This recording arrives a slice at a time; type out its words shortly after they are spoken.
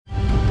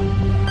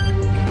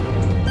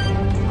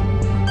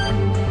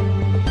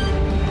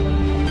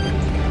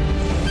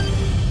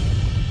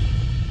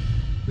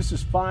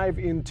5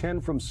 in 10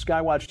 from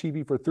Skywatch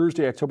TV for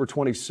Thursday, October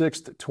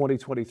 26th,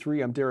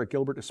 2023. I'm Derek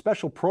Gilbert. A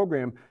special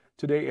program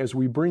today as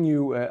we bring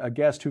you a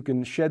guest who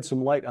can shed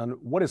some light on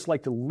what it's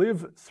like to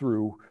live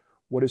through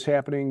what is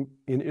happening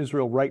in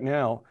Israel right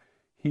now.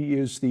 He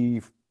is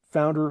the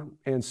founder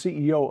and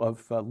CEO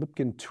of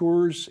Lipkin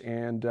Tours,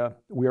 and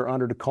we are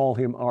honored to call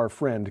him our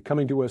friend.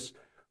 Coming to us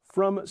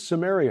from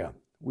Samaria,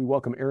 we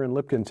welcome Aaron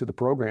Lipkin to the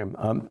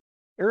program.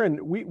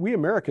 Aaron, we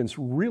Americans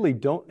really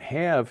don't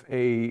have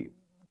a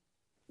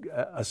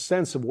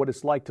sense of what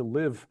it's like to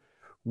live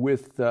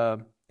with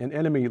an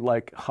enemy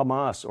like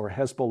Hamas or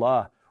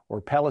Hezbollah or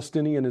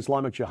Palestinian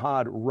Islamic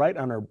Jihad right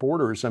on our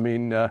borders. I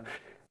mean,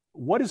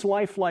 what is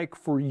life like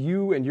for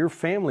you and your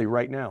family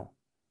right now?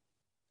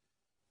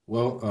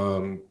 Well,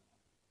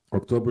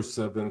 October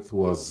 7th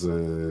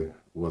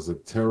was a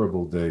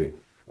terrible day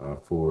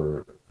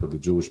for the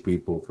Jewish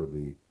people, for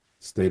the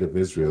state of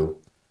Israel.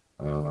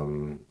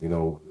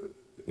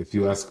 If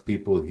you ask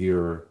people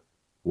here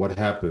what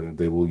happened,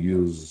 they will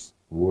use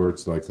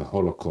words like the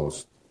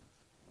Holocaust.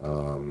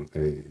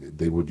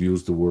 They would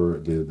use the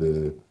word,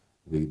 the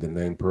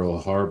name Pearl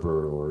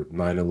Harbor or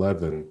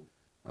 9/11,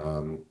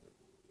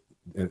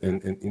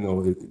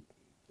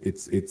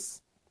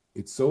 it's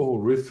so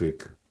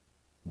horrific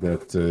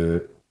that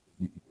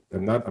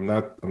I'm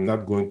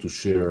not going to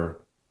share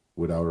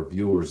with our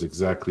viewers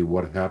exactly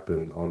what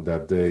happened on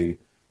that day,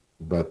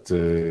 but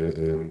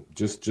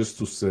just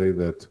to say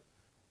that.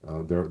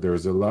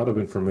 There's a lot of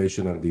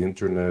information on the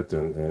internet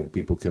and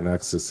people can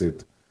access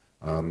it,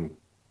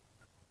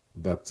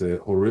 but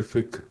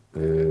horrific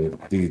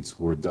deeds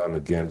were done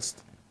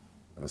against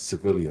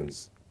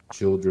civilians,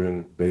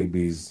 children,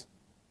 babies,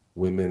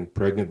 women,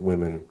 pregnant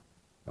women,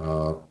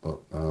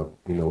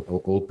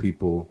 old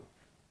people.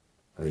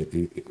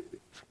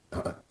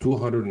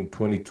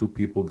 222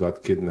 people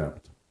got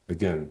kidnapped.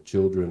 Again,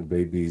 children,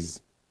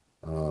 babies,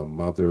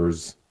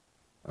 mothers,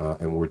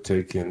 and were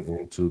taken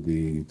into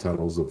the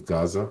tunnels of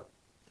Gaza.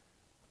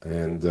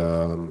 And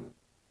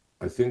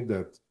I think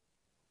that,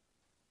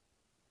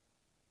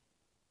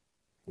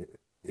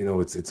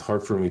 it's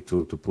hard for me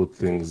to put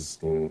things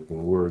in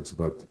words,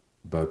 but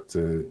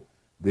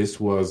this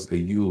was a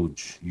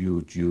huge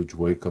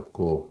wake-up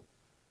call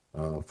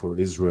for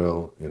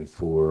Israel and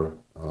for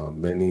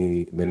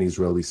many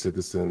Israeli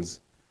citizens.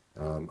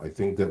 I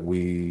think that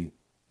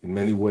in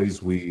many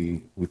ways,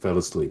 we fell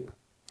asleep.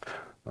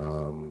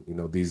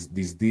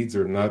 These deeds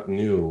are not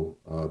new.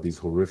 These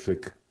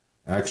horrific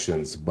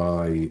actions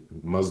by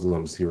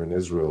Muslims here in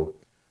Israel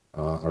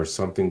are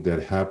something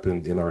that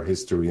happened in our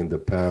history in the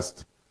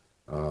past,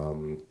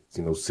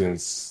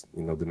 since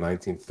the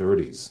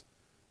 1930s.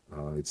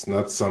 It's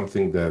not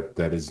something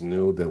that is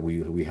new, that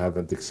we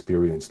haven't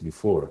experienced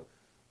before.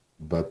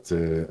 But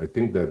I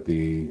think that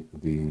the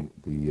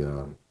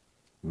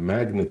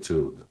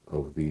magnitude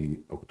of the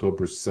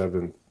October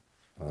 7th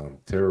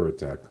terror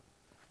attack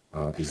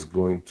is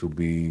going to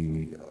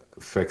be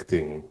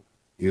affecting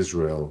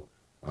Israel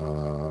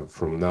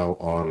from now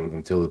on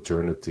until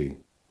eternity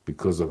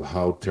because of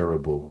how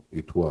terrible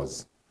it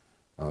was.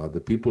 The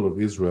people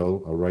of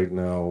Israel are right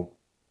now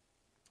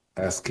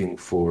asking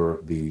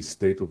for the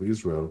state of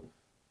Israel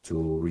to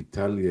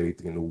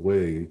retaliate in a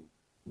way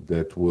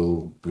that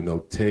will,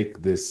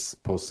 take this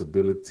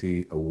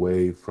possibility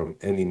away from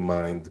any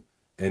mind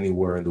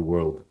anywhere in the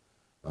world.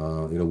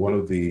 One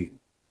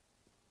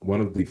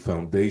of the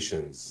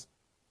foundations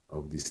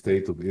of the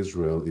state of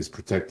Israel is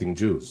protecting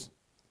Jews.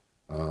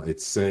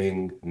 It's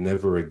saying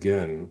never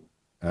again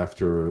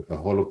after a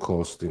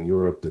Holocaust in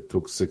Europe that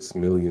took 6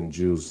 million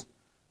Jews,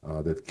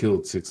 that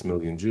killed 6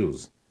 million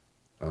Jews.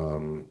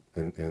 The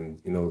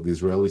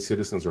Israeli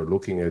citizens are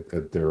looking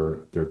at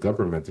their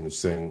government and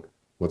saying,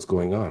 what's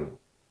going on?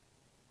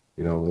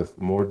 If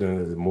more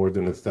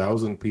than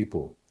 1,000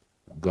 people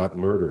got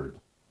murdered,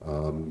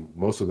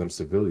 most of them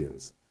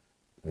civilians,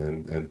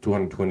 and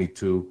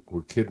 222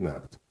 were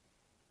kidnapped.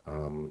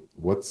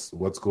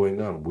 What's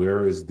going on?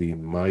 Where is the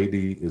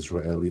mighty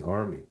Israeli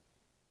army?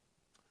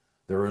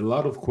 There are a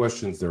lot of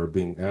questions that are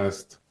being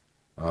asked.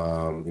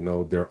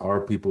 There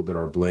are people that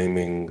are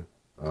blaming,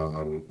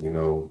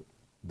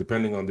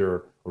 depending on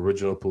their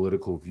original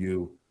political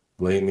view,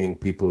 blaming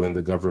people in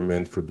the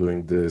government for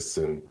doing this,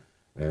 and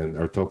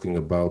are talking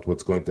about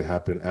what's going to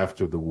happen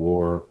after the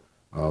war,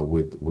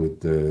 with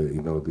the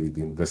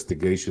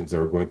investigations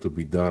that are going to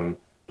be done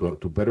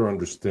to better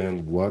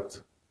understand what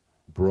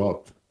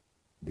brought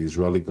the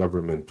Israeli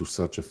government to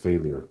such a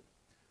failure.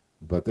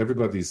 But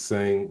everybody's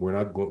saying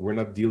we're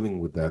not dealing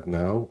with that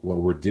now. What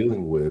we're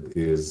dealing with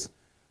is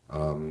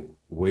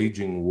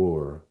waging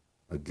war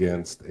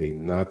against a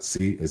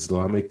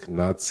Islamic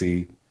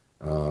Nazi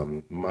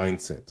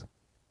mindset.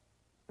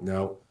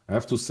 Now, I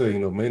have to say,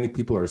 many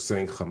people are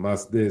saying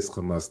Hamas this,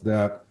 Hamas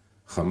that,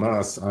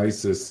 Hamas,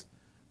 ISIS,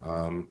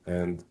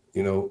 and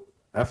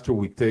after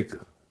we take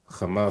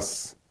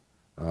Hamas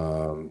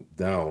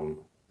down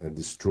and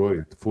destroy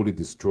it, fully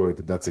destroy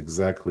it, that's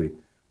exactly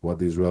what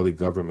the Israeli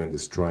government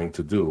is trying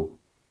to do.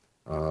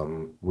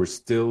 We're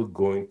still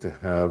going to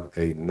have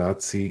a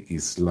Nazi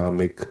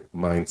Islamic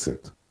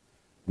mindset.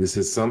 This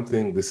is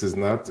something, this is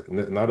not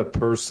a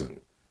person.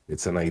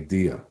 It's an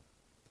idea.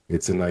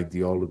 It's an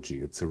ideology.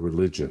 It's a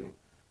religion.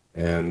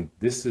 And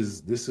this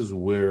is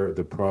where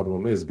the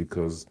problem is,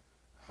 because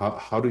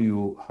how do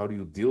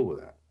you deal with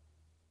that?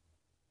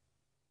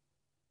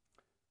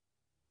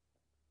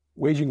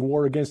 Waging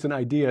war against an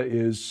idea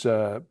is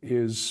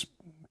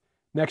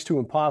next to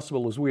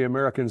impossible, as we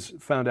Americans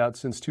found out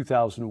since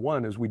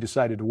 2001, as we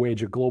decided to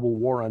wage a global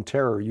war on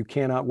terror. You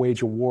cannot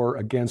wage a war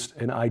against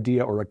an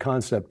idea or a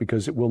concept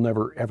because it will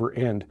never, ever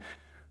end.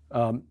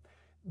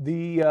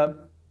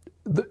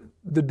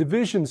 The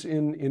divisions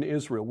in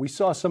Israel, we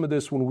saw some of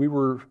this when we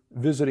were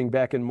visiting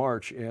back in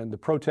March, and the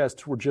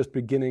protests were just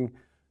beginning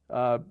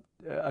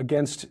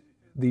against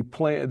the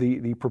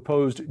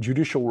proposed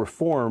judicial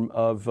reform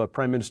of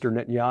Prime Minister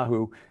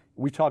Netanyahu.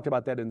 We talked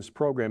about that in this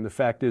program. The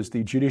fact is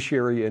the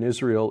judiciary in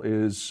Israel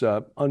is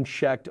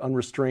unchecked,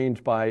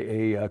 unrestrained by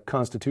a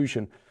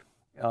constitution.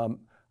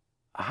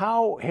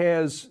 How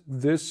has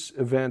this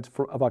event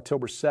of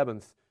October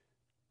 7th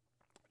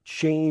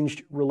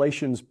changed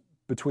relations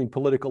between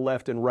political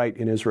left and right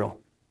in Israel?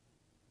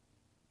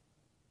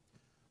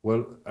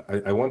 Well,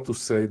 I want to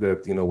say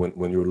that,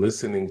 when you're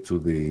listening to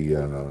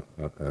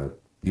the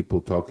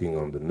people talking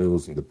on the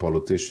news and the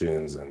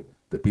politicians and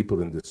the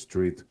people in the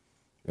street,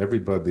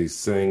 everybody's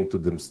saying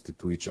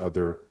to each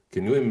other,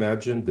 can you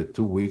imagine that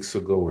 2 weeks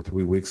ago or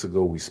 3 weeks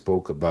ago we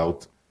spoke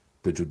about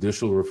the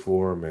judicial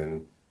reform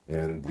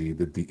and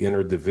the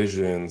inner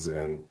divisions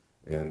and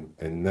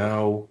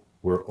now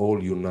we're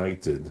all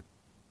united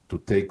to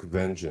take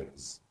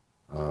vengeance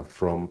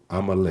from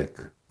Amalek,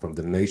 from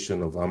the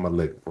nation of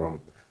Amalek,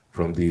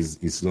 from these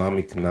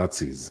Islamic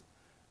Nazis,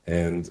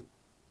 and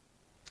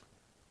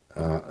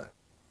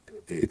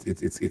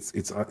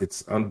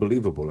it's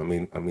unbelievable. I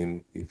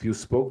mean, if you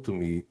spoke to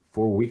me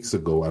 4 weeks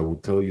ago, I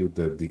would tell you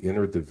that the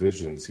inner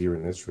divisions here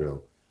in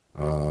Israel,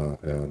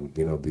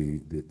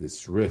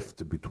 this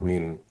rift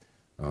between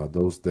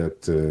those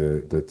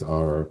that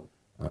are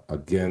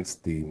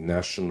against the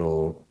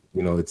national,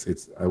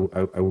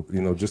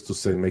 just to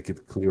say, make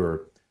it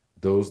clear,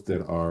 those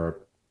that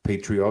are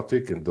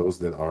patriotic and those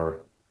that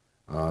are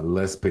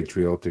less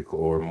patriotic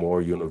or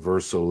more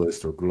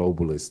universalist or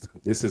globalist.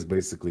 This is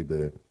basically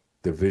the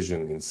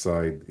division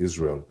inside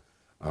Israel.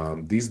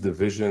 These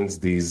divisions,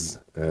 these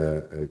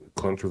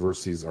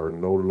controversies are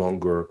no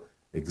longer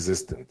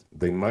existent.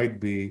 They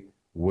might be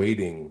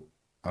waiting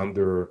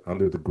under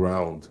the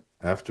ground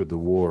after the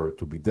war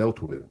to be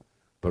dealt with,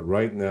 but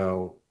right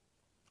now,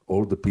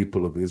 all the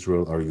people of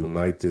Israel are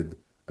united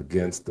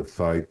against the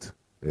fight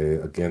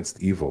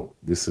against evil.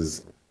 This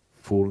is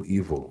full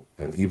evil,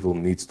 and evil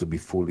needs to be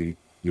fully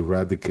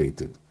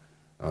eradicated.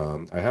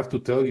 I have to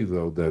tell you,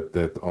 though,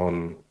 that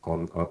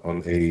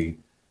on a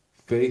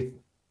faith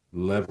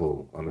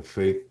level, on a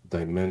faith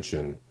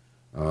dimension,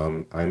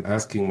 I'm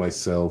asking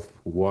myself,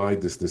 why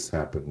does this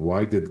happen?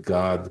 Why did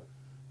God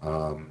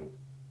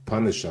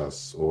punish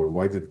us, or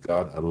why did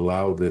God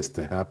allow this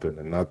to happen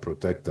and not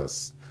protect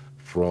us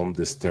from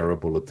this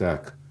terrible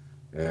attack?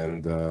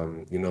 And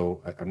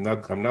I'm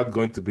not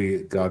going to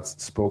be God's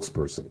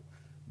spokesperson,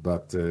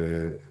 but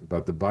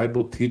the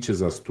Bible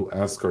teaches us to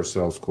ask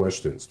ourselves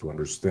questions to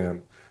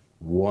understand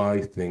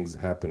why things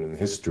happen in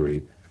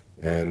history.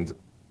 And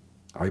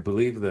I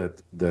believe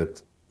that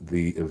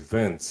the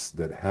events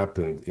that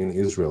happened in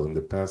Israel in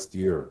the past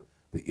year,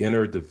 the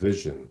inner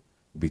division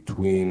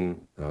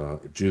between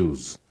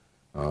Jews,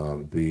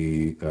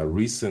 the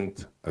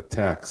recent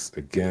attacks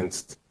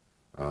against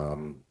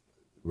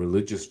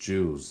religious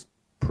Jews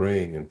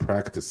praying and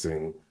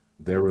practicing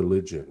their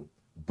religion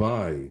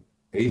by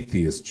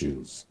atheist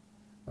Jews,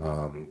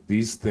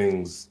 these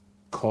things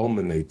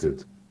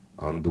culminated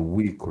on the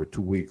week or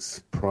 2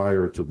 weeks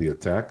prior to the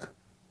attack,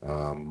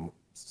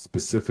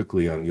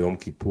 specifically on Yom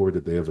Kippur,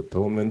 the Day of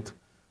Atonement.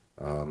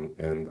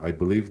 And I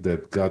believe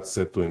that God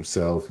said to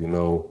himself,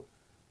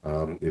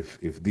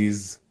 if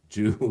these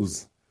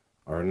Jews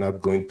are not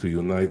going to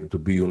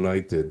be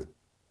united,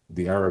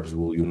 the Arabs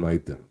will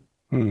unite them.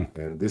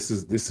 And this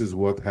is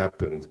what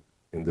happened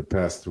in the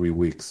past 3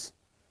 weeks.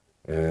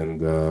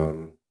 And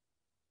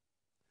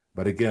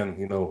but again,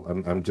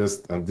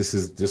 this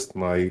is just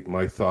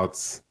my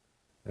thoughts,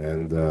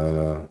 and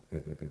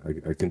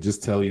I can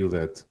just tell you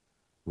that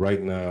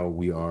right now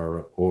we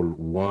are all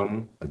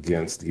one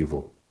against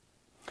evil.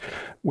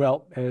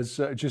 Well,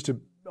 as just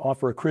to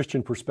offer a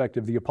Christian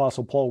perspective, the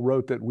Apostle Paul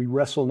wrote that we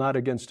wrestle not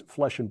against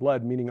flesh and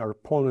blood, meaning our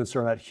opponents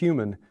are not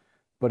human,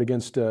 but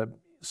against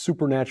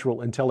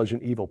supernatural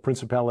intelligent evil,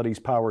 principalities,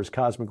 powers,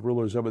 cosmic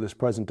rulers over this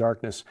present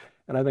darkness.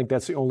 And I think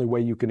that's the only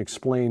way you can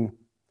explain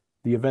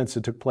the events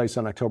that took place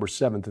on October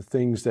 7th, the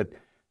things that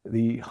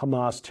the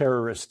Hamas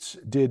terrorists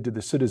did to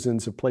the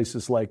citizens of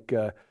places like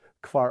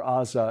Kfar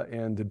Aza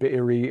and the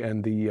Be'eri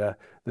and the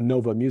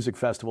Nova Music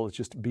Festival. It's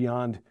just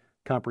beyond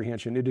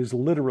comprehension. It is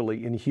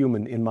literally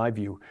inhuman, in my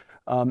view.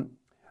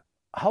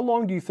 How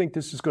long do you think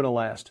this is going to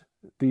last?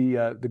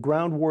 The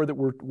ground war that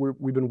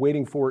we've been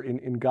waiting for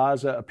in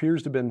Gaza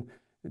appears to have been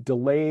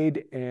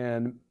delayed,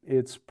 and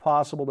it's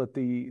possible that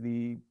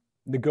the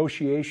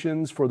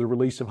negotiations for the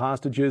release of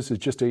hostages is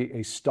just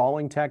a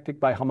stalling tactic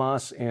by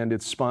Hamas and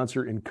its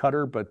sponsor in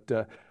Qatar.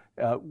 But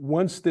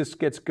once this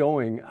gets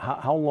going,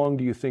 how long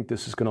do you think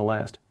this is going to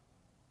last?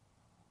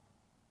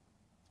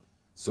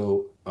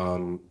 So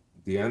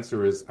the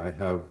answer is I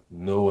have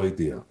no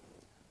idea.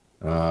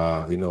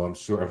 I'm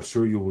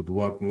sure you would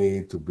want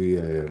me to be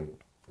a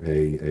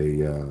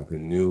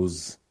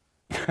news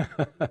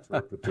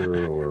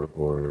interpreter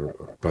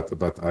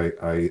but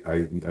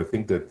I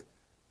think that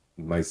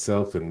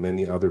myself and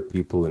many other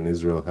people in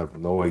Israel have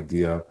no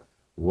idea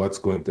what's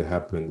going to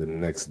happen in the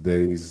next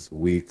days,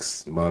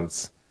 weeks,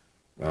 months.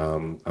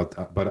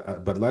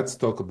 But let's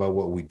talk about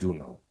what we do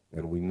know.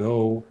 And we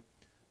know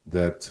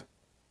that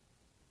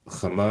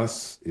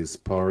Hamas is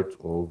part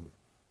of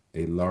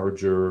a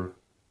larger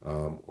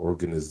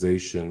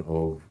organization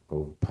of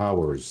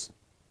powers,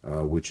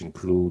 which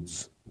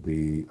includes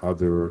the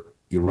other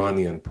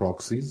Iranian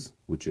proxies,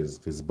 which is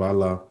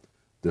Hezbollah,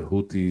 the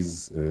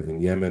Houthis in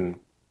Yemen,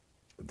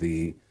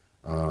 the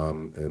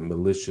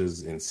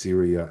militias in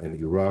Syria and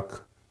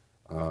Iraq,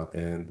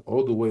 and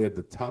all the way at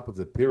the top of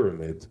the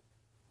pyramid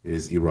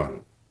is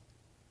Iran.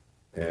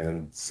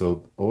 And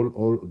so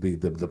all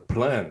the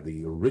plan,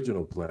 the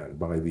original plan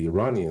by the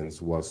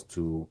Iranians was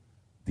to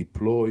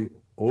deploy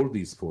all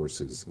these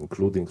forces,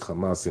 including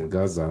Hamas in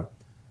Gaza,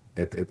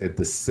 at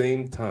the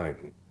same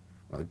time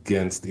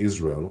against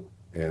Israel,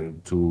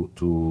 and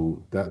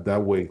to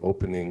that way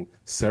opening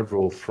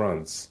several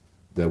fronts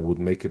that would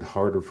make it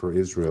harder for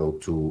Israel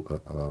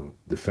to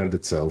defend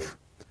itself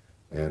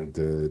and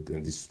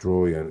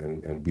destroy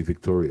and be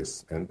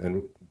victorious.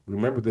 And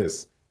remember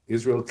this,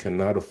 Israel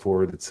cannot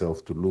afford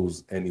itself to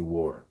lose any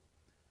war.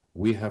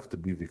 We have to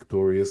be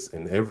victorious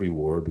in every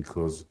war,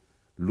 because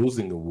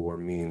losing a war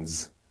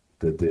means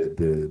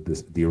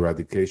the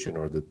eradication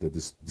or the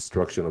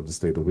destruction of the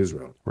state of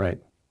Israel.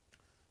 Right.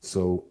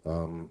 So,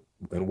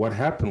 and what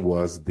happened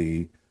was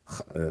the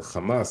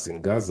Hamas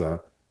in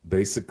Gaza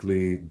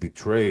basically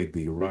betrayed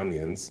the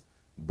Iranians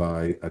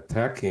by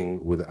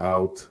attacking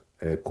without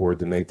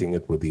coordinating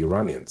it with the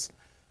Iranians.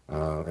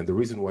 And the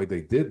reason why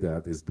they did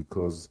that is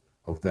because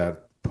of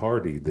that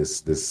party,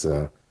 this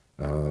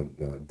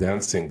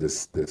dancing,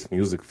 this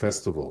music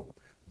festival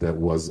that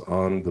was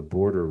on the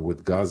border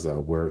with Gaza,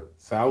 where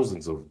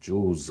thousands of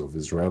Jews, of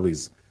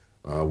Israelis,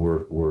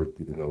 were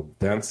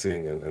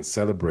dancing and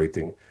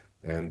celebrating,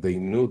 and they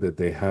knew that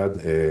they had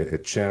a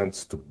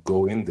chance to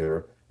go in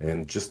there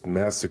and just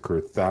massacre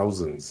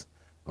thousands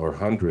or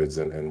hundreds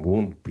and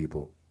wound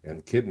people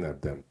and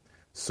kidnap them.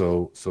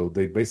 So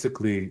they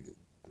basically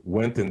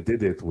went and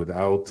did it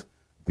without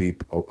the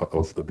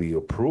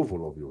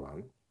approval of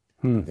Iran.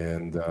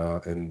 And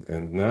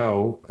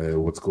now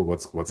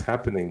what's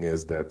happening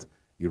is that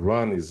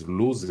Iran is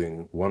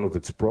losing one of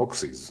its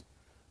proxies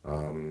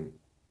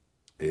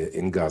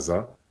in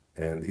Gaza,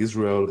 and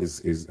Israel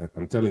is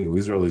I'm telling you,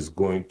 Israel is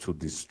going to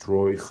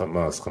destroy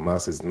Hamas.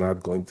 Hamas is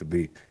not going to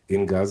be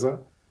in Gaza,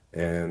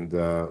 and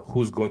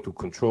who's going to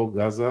control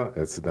Gaza?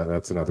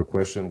 That's another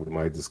question. We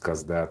might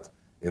discuss that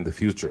in the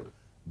future.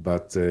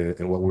 But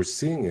and what we're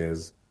seeing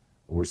is,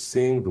 we're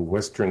seeing the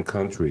Western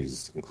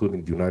countries,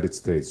 including the United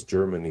States,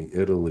 Germany,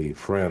 Italy,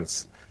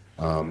 France,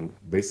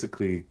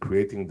 basically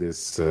creating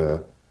this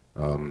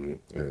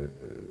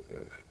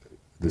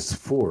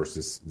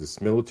force,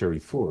 this military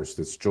force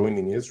that's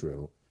joining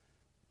Israel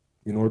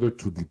in order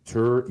to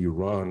deter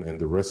Iran and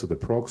the rest of the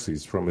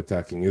proxies from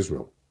attacking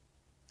Israel.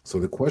 So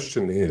the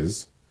question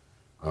is,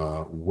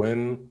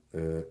 when,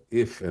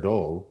 if at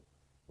all,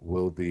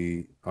 will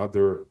the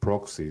other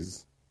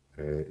proxies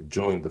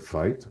join the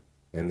fight?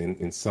 And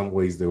in some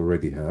ways they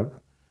already have.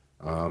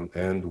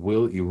 And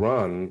will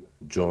Iran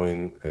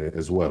join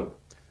as well?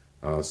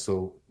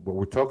 So what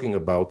we're talking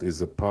about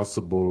is a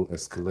possible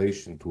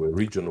escalation to a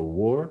regional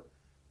war,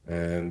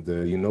 and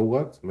you know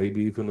what?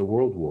 Maybe even a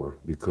world war,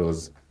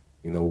 because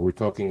we're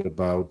talking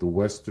about the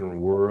Western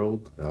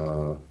world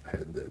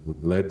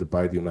led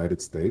by the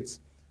United States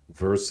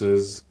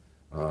versus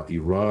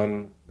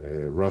Iran,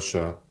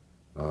 Russia,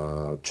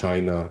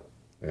 China,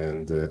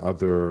 and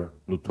other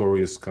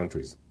notorious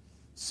countries.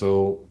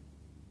 So,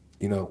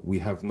 we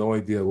have no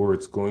idea where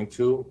it's going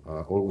to.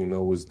 All we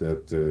know is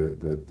that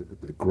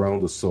the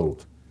ground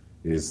assault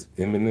is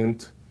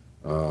imminent.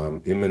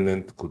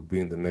 Imminent could be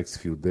in the next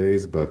few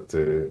days, but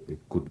it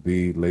could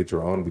be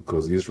later on,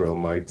 because Israel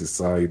might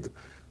decide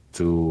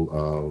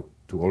to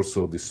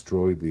also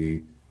destroy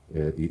the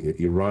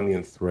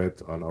Iranian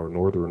threat on our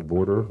northern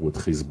border with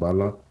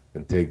Hezbollah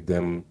and take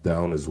them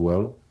down as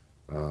well.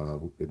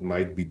 It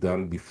might be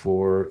done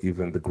before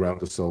even the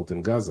ground assault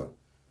in Gaza.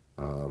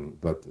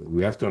 But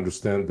we have to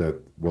understand that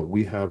what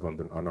we have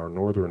on our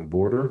northern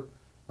border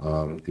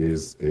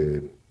is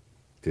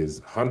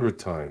 100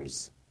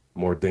 times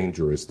more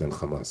dangerous than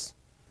Hamas,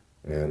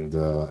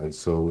 and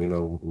so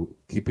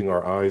keeping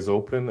our eyes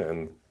open,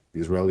 and the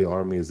Israeli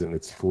army is in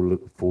its full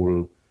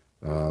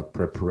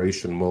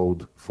preparation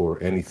mode for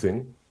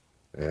anything,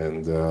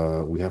 and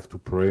we have to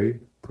pray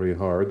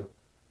hard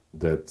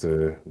that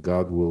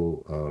God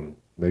will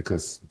make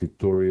us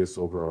victorious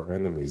over our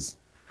enemies,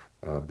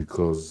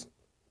 because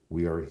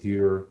We are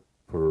here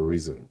for a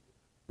reason.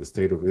 The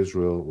State of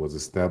Israel was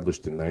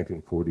established in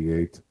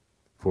 1948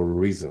 for a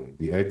reason.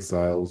 The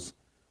exiles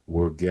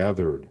were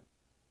gathered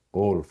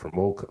all from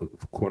all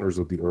corners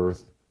of the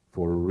earth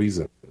for a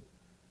reason.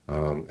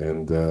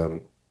 We're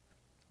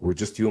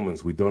just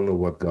humans. We don't know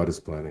what God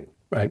is planning.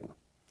 Right.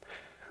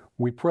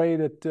 We pray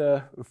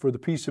that for the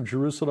peace of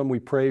Jerusalem. We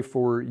pray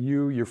for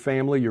you, your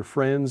family, your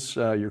friends,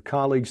 your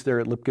colleagues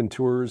there at Lipkin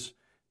Tours.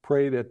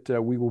 Pray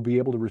that we will be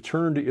able to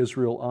return to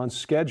Israel on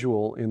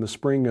schedule in the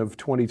spring of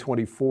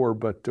 2024,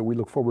 but we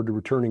look forward to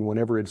returning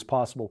whenever it's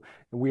possible.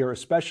 And we are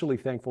especially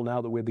thankful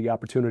now that we had the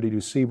opportunity to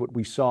see what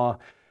we saw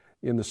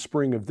in the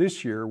spring of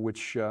this year,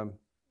 which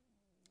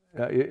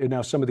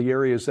now some of the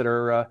areas that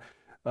are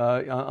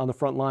on the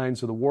front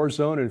lines of the war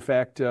zone. In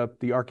fact,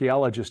 the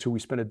archaeologist who we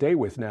spent a day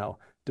with now,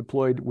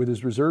 deployed with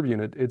his reserve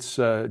unit, it's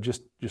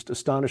just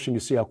astonishing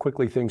to see how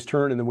quickly things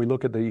turn. And then we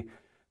look at the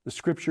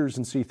scriptures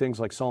and see things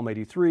like Psalm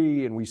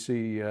 83, and we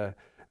see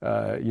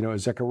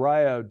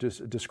Zechariah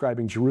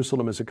describing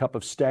Jerusalem as a cup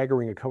of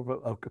staggering, a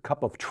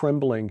cup of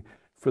trembling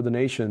for the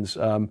nations.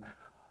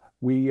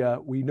 We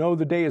know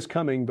the day is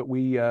coming, but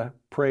we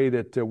pray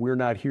that we're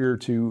not here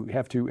to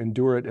have to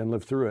endure it and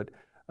live through it.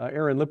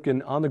 Aaron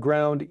Lipkin on the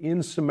ground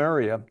in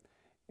Samaria.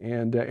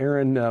 And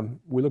Aaron,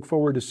 we look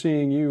forward to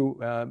seeing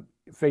you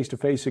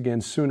face-to-face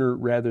again sooner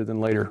rather than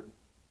later.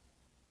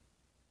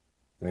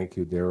 Thank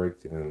you,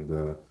 Derek.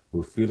 And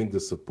we're feeling the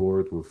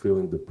support. We're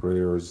feeling the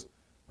prayers.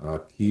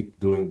 Keep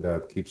doing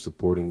that. Keep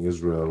supporting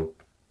Israel.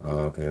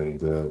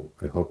 And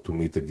I hope to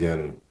meet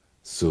again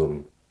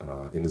soon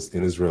in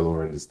Israel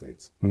or in the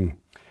States.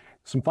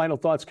 Some final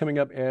thoughts coming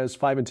up as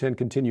 5 and 10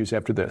 continues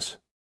after this.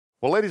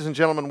 Well, ladies and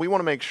gentlemen, we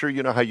want to make sure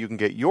you know how you can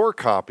get your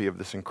copy of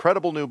this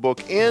incredible new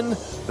book in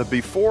the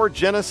Before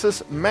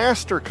Genesis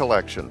Master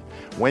Collection.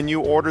 When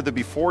you order the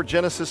Before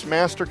Genesis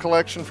Master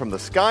Collection from the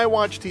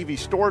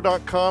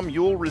SkywatchTVStore.com,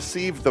 you'll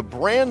receive the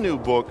brand new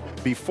book,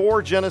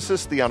 Before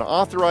Genesis, The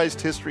Unauthorized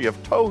History of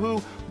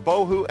Tohu,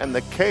 Bohu, and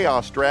the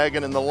Chaos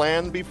Dragon in the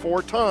Land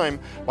Before Time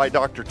by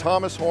Dr.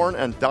 Thomas Horn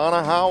and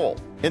Donna Howell.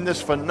 In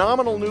this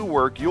phenomenal new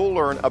work, you'll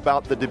learn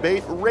about the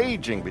debate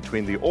raging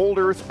between the Old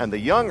Earth and the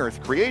Young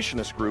Earth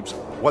creationist groups,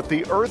 what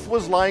the Earth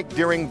was like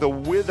during the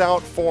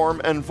without form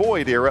and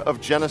void era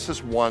of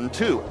Genesis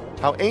 1-2,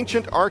 how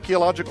ancient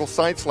archaeological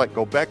sites like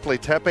Göbekli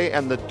Tepe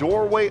and the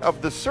Doorway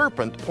of the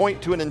Serpent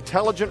point to an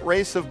intelligent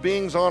race of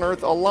beings on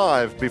Earth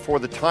alive before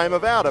the time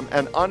of Adam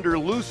and under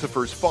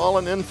Lucifer's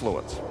fallen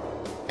influence.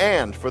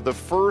 And for the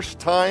first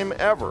time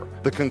ever,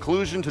 the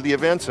conclusion to the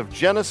events of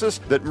Genesis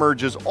that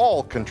merges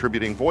all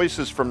contributing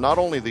voices from not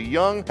only the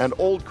young and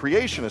old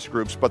creationist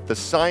groups, but the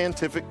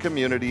scientific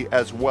community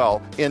as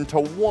well, into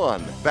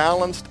one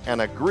balanced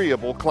and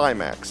agreeable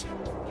climax.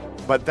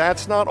 But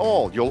that's not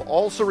all. You'll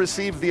also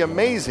receive the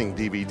amazing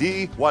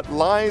DVD, What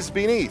Lies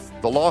Beneath,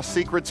 The Lost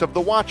Secrets of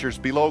the Watchers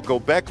Below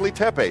Göbekli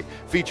Tepe,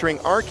 featuring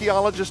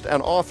archaeologist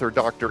and author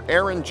Dr.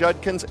 Aaron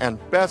Judkins and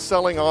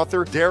best-selling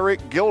author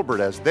Derek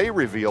Gilbert as they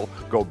reveal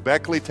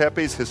Göbekli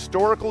Tepe's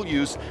historical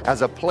use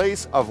as a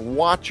place of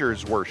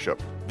watchers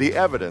worship, the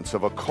evidence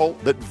of a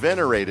cult that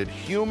venerated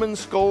human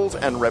skulls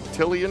and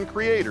reptilian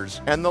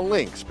creators, and the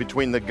links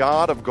between the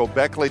god of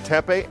Göbekli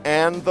Tepe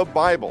and the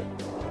Bible.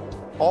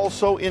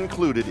 Also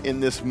included in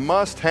this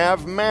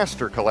must-have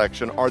master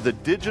collection are the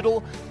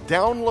digital,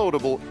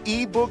 downloadable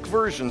e-book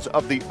versions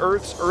of the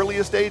Earth's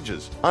earliest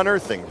ages,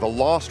 Unearthing the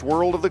Lost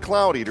World of the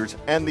Cloud Eaters,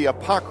 and the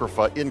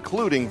Apocrypha,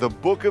 including the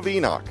Book of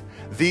Enoch.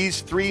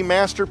 These 3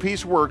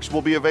 masterpiece works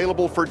will be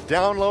available for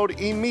download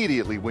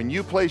immediately when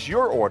you place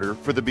your order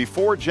for the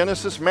Before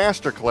Genesis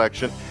Master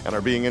Collection and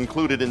are being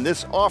included in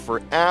this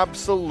offer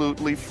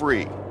absolutely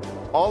free.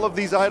 All of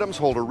these items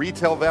hold a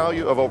retail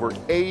value of over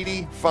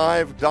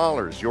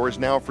 $85. Yours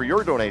now for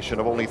your donation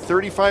of only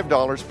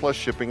 $35 plus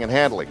shipping and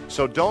handling.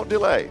 So don't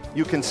delay.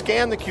 You can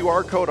scan the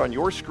QR code on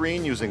your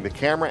screen using the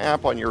camera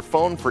app on your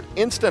phone for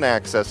instant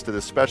access to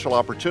this special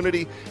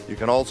opportunity. You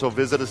can also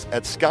visit us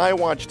at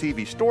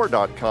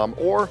SkywatchTVStore.com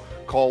or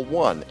call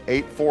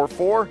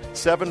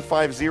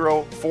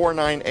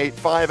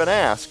 1-844-750-4985 and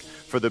ask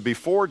for the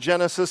Before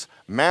Genesis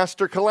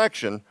Master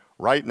Collection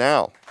right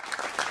now.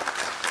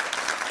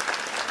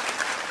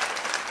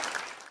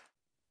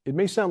 It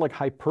may sound like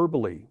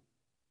hyperbole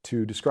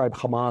to describe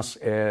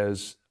Hamas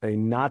as a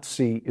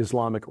Nazi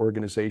Islamic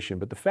organization,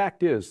 but the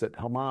fact is that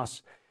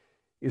Hamas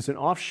is an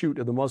offshoot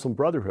of the Muslim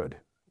Brotherhood,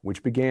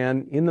 which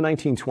began in the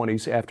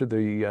 1920s after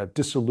the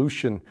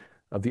dissolution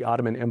of the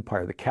Ottoman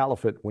Empire. The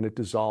Caliphate, when it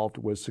dissolved,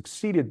 was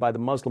succeeded by the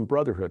Muslim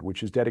Brotherhood,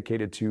 which is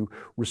dedicated to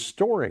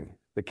restoring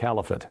the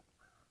Caliphate.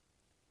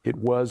 It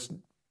was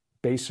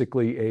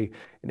basically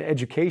an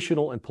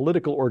educational and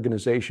political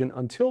organization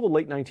until the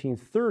late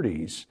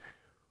 1930s.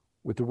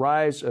 With the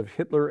rise of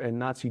Hitler and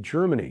Nazi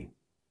Germany,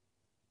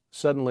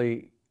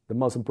 suddenly the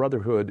Muslim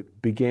Brotherhood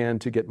began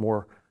to get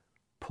more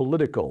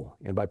political.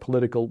 And by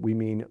political, we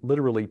mean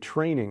literally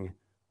training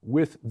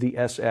with the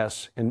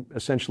SS and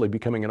essentially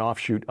becoming an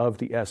offshoot of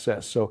the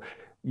SS. So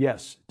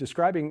yes,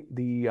 describing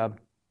the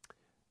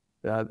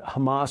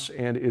Hamas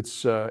and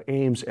its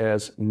aims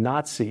as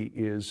Nazi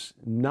is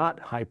not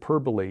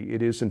hyperbole.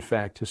 It is, in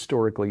fact,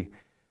 historically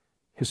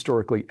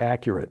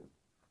accurate.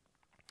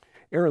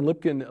 Aaron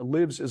Lipkin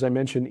lives, as I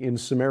mentioned, in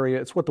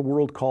Samaria. It's what the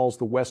world calls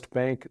the West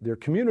Bank. Their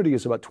community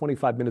is about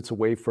 25 minutes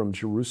away from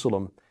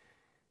Jerusalem.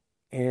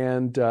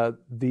 And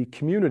the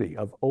community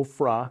of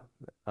Ofra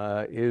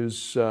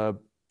is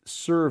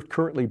served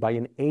currently by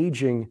an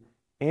aging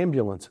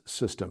ambulance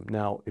system.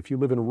 Now, if you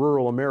live in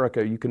rural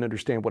America, you can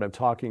understand what I'm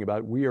talking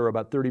about. We are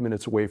about 30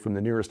 minutes away from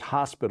the nearest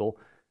hospital,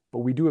 but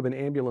we do have an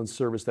ambulance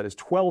service that is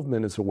 12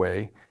 minutes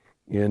away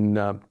in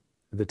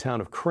the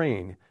town of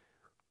Crane.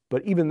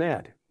 But even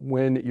that,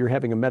 when you're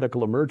having a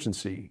medical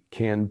emergency,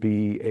 can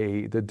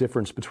be the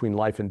difference between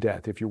life and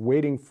death. If you're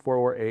waiting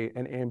for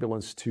an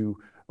ambulance to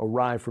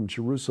arrive from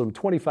Jerusalem,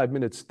 25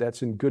 minutes,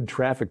 that's in good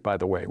traffic, by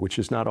the way, which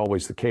is not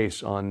always the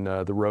case on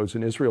the roads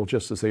in Israel,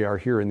 just as they are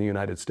here in the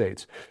United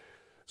States.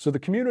 So the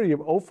community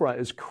of Ofra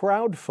is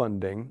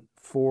crowdfunding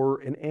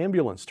for an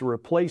ambulance to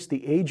replace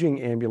the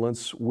aging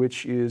ambulance,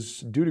 which is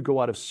due to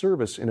go out of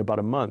service in about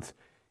a month.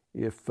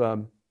 If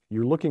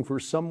you're looking for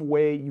some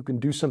way you can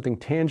do something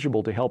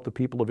tangible to help the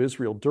people of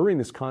Israel during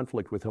this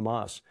conflict with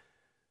Hamas,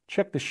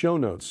 check the show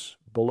notes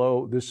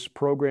below this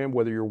program,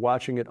 whether you're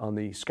watching it on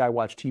the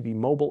Skywatch TV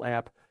mobile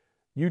app,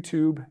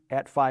 YouTube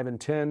at 5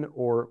 and 10,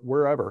 or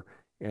wherever.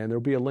 And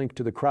there'll be a link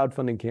to the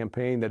crowdfunding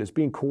campaign that is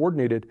being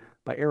coordinated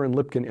by Aaron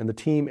Lipkin and the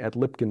team at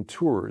Lipkin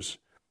Tours.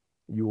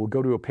 You will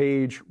go to a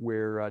page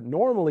where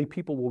normally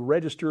people will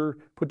register,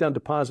 put down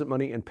deposit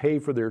money, and pay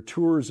for their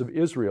tours of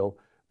Israel.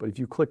 But if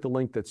you click the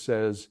link that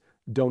says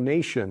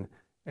donation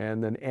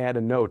and then add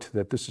a note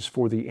that this is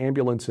for the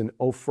ambulance in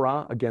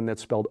Ofra, again,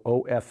 that's spelled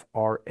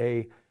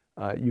O-F-R-A,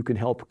 you can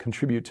help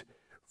contribute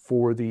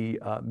for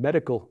the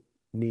medical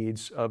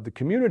needs of the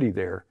community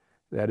there.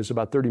 That is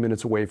about 30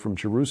 minutes away from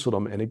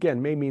Jerusalem, and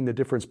again, may mean the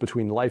difference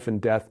between life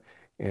and death.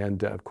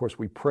 And of course,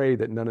 we pray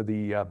that none of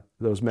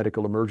those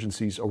medical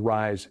emergencies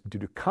arise due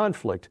to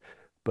conflict,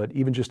 but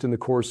even just in the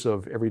course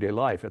of everyday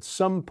life, at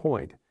some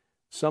point,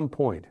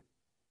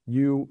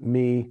 you,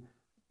 me,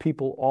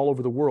 people all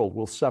over the world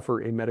will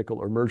suffer a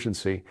medical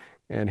emergency,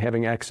 and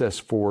having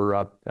access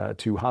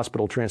to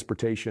hospital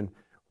transportation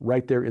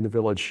right there in the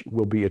village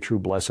will be a true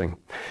blessing.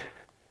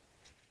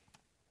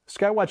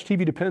 Skywatch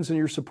TV depends on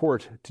your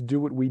support to do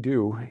what we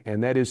do,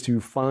 and that is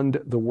to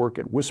fund the work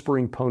at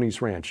Whispering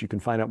Ponies Ranch. You can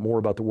find out more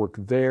about the work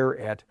there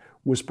at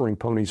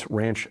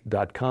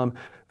whisperingponiesranch.com.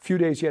 A few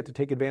days yet to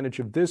take advantage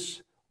of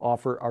this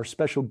offer, our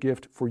special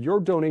gift for your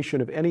donation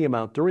of any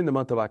amount during the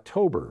month of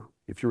October,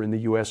 if you're in the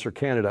U.S. or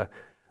Canada,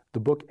 the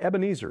book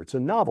Ebenezer. It's a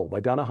novel by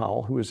Donna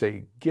Howell, who is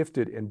a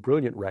gifted and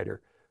brilliant writer,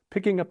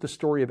 picking up the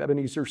story of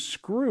Ebenezer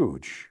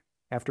Scrooge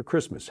after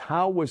Christmas.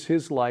 How was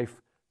his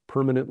life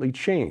permanently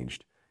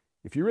changed?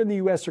 If you're in the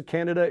U.S. or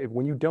Canada,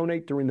 when you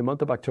donate during the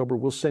month of October,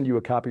 we'll send you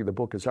a copy of the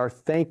book as our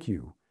thank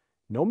you.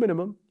 No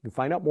minimum. You can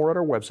find out more at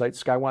our website,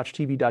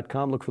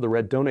 skywatchtv.com. Look for the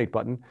red donate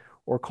button,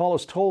 or call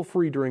us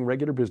toll-free during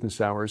regular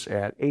business hours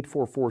at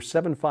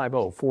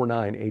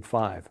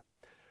 844-750-4985.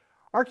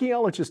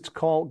 Archaeologists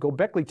call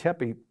Göbekli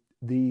Tepe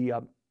the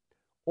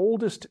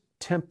oldest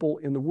temple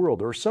in the world.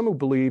 There are some who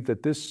believe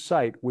that this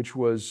site, which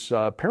was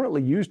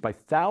apparently used by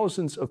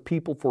thousands of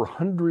people for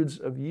hundreds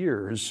of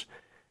years,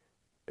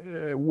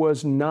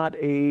 was not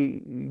a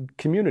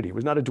community, it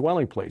was not a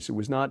dwelling place, it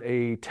was not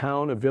a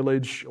town, a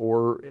village,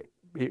 or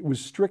it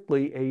was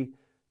strictly a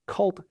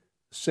cult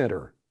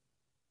center.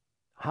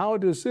 How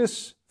does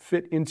this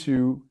fit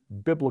into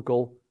the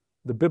biblical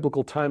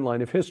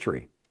timeline of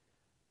history?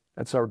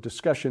 That's our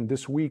discussion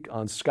this week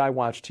on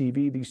Skywatch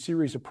TV. These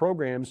series of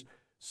programs,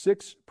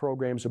 6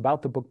 programs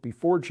about the book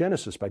Before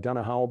Genesis by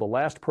Donna Howell, the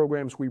last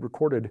programs we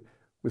recorded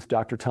with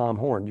Dr. Tom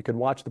Horn. You can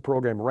watch the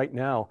program right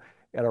now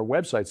at our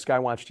website,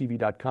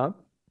 skywatchtv.com.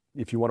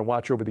 If you want to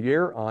watch over the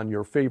air on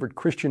your favorite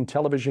Christian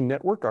television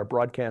network, our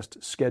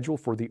broadcast schedule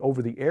for the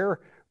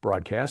over-the-air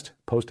broadcast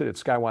posted at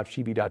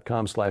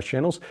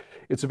skywatchtv.com/channels.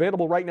 It's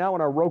available right now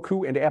on our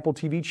Roku and Apple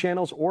TV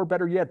channels, or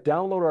better yet,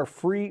 download our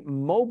free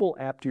mobile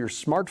app to your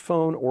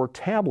smartphone or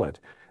tablet.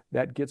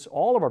 That gets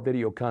all of our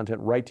video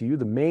content right to you.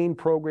 The main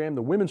program,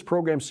 the women's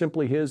program,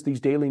 Simply His, these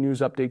daily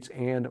news updates,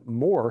 and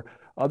more.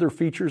 Other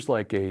features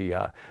like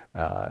an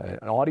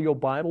audio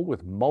Bible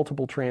with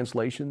multiple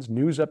translations,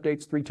 news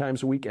updates 3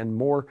 times a week, and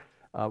more.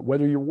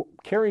 Whether you're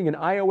carrying an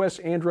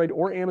iOS, Android,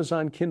 or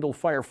Amazon Kindle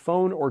Fire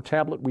phone or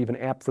tablet, we have an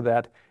app for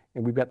that.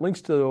 And we've got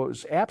links to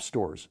those app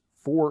stores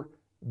for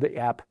the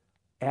app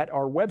at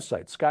our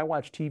website,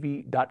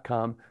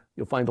 skywatchtv.com.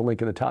 You'll find the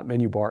link in the top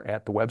menu bar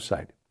at the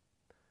website.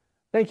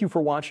 Thank you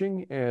for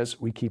watching as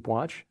we keep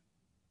watch.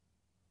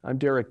 I'm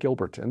Derek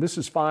Gilbert, and this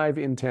is 5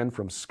 in 10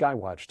 from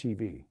Skywatch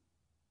TV.